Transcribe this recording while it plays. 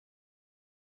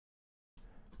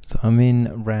So I'm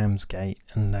in Ramsgate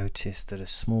and noticed that a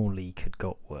small leak had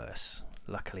got worse.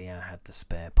 Luckily I had the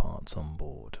spare parts on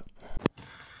board.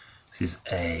 This is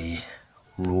a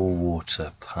raw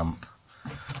water pump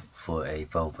for a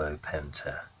Volvo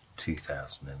Penta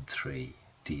 2003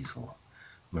 diesel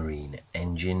marine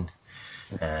engine,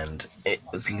 and it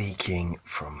was leaking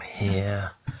from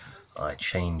here. I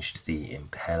changed the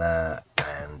impeller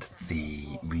and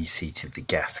the reseated the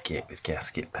gasket with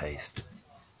gasket paste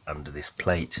under this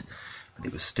plate, but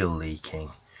it was still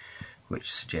leaking,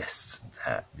 which suggests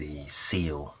that the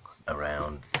seal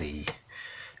around the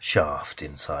shaft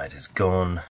inside has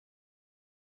gone.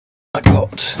 I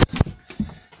got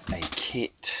a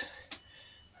kit,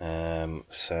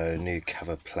 so new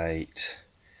cover plate,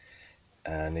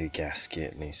 new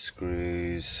gasket, new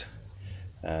screws.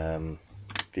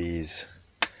 These,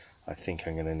 I think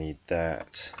I'm going to need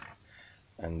that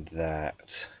and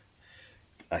that.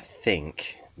 I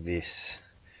think this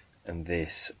and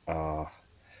this are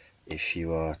if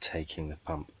you are taking the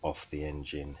pump off the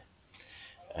engine,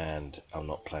 and I'm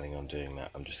not planning on doing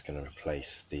that. I'm just going to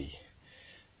replace the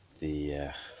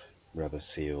rubber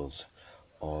seals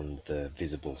on the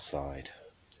visible side.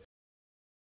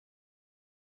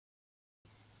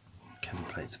 Cover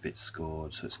plate's a bit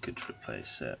scored, so it's good to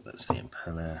replace that. That's the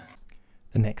impeller.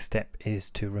 The next step is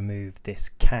to remove this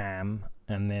cam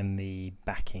and then the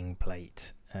backing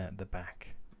plate at the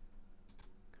back.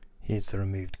 Here's the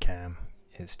removed cam.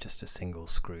 It's just a single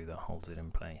screw that holds it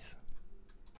in place.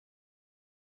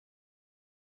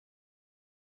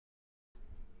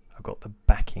 I've got the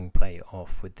backing plate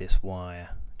off with this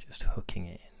wire, just hooking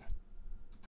it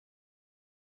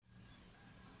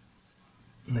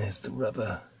in. There's the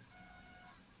rubber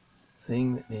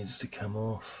thing that needs to come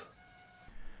off.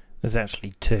 There's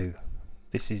actually two.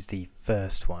 This is the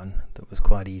first one that was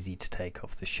quite easy to take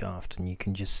off the shaft, and you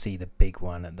can just see the big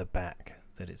one at the back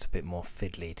that it's a bit more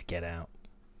fiddly to get out.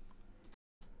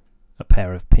 A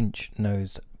pair of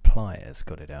pinch-nosed pliers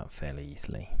got it out fairly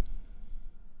easily.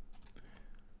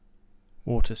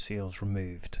 Water seals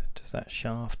removed. Does that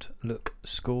shaft look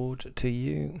scored to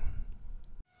you?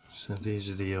 So these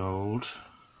are the old.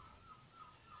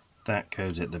 That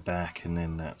goes at the back and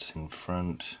then that's in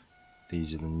front.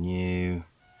 These are the new.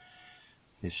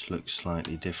 This looks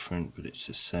slightly different, but it's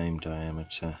the same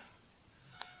diameter.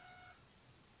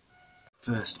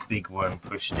 First big one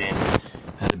pushed in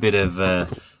had a bit of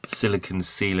silicone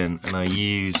sealant, and I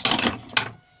used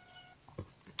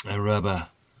a rubber.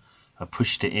 I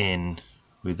pushed it in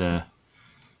with a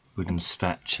wooden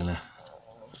spatula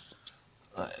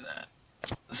like that,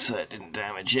 so it didn't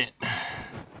damage it.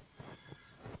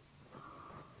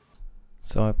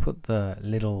 So I put the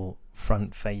little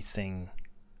front-facing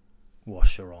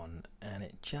washer on, and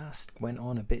it just went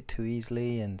on a bit too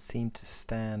easily and seemed to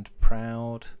stand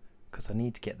proud, because I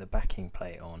need to get the backing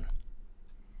plate on.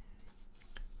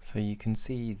 So you can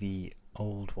see the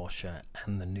old washer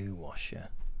and the new washer,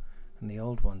 and the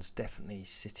old one's definitely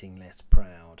sitting less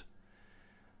proud.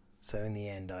 So in the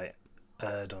end I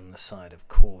erred on the side of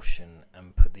caution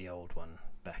and put the old one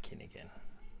back in again.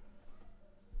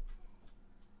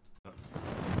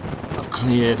 I've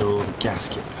cleared all the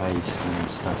gasket paste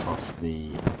and stuff off the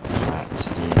flat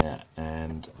here,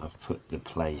 and I've put the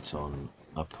plate on.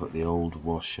 I put the old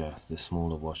washer, the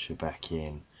smaller washer, back in,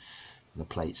 and the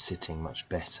plate's sitting much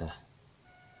better.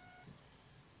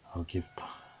 I'll give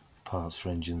Parts for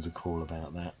Engines a call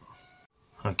about that.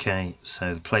 Okay,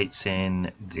 so the plate's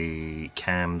in, the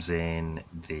cam's in,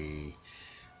 the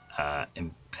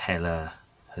impeller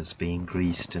has been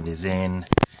greased and is in.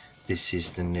 This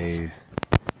is the new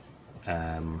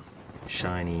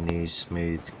shiny new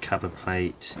smooth cover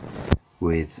plate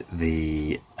with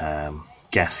the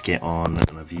gasket on,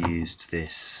 and I've used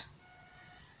this.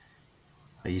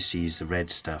 I used to use the red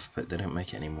stuff, but they don't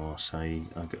make it anymore, so I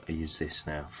use this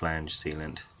now, flange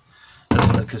sealant.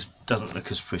 Doesn't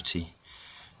look as pretty,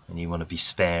 and you want to be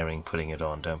sparing putting it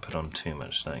on. Don't put on too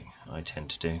much like I tend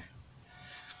to do.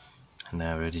 And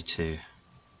now ready to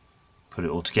put it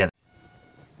all together.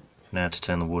 Now to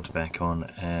turn the water back on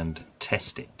and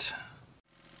test it.